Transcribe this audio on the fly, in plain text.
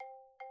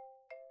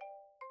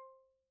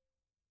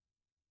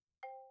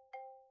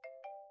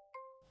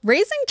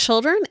Raising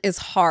children is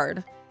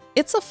hard.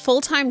 It's a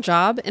full-time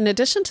job in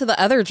addition to the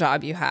other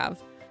job you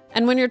have.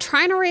 And when you're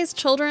trying to raise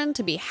children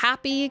to be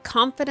happy,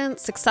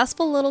 confident,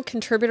 successful little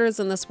contributors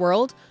in this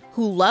world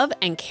who love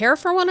and care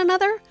for one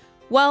another,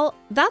 well,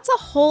 that's a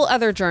whole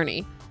other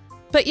journey.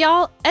 But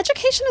y'all,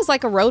 education is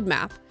like a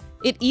roadmap.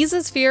 It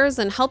eases fears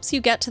and helps you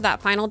get to that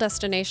final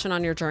destination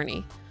on your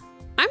journey.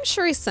 I'm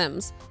Cherie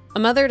Sims, a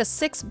mother to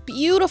 6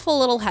 beautiful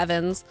little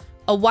heavens,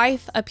 a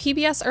wife, a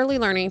PBS early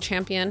learning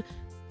champion,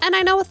 and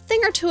I know a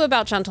thing or two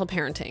about gentle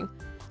parenting.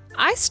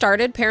 I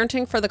started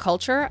Parenting for the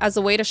Culture as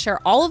a way to share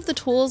all of the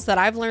tools that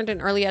I've learned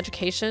in early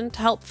education to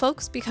help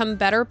folks become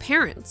better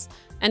parents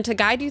and to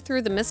guide you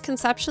through the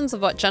misconceptions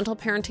of what gentle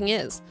parenting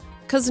is.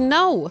 'Cause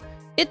no,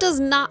 it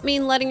does not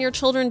mean letting your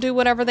children do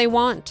whatever they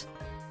want.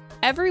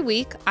 Every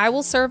week, I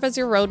will serve as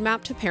your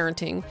roadmap to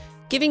parenting,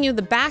 giving you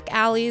the back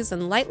alleys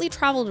and lightly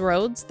traveled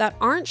roads that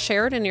aren't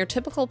shared in your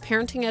typical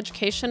parenting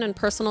education and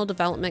personal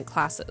development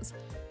classes.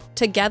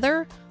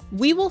 Together,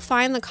 we will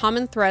find the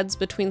common threads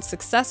between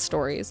success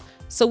stories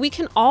so we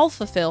can all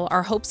fulfill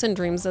our hopes and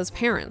dreams as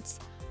parents.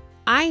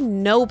 I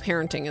know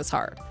parenting is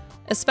hard,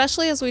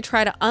 especially as we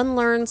try to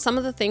unlearn some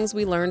of the things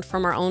we learned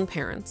from our own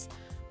parents.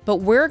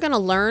 But we're going to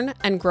learn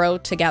and grow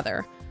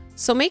together.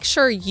 So make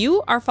sure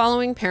you are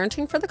following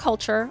Parenting for the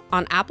Culture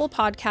on Apple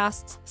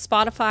Podcasts,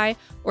 Spotify,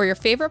 or your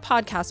favorite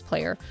podcast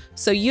player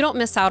so you don't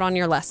miss out on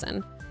your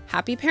lesson.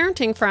 Happy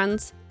parenting,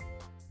 friends!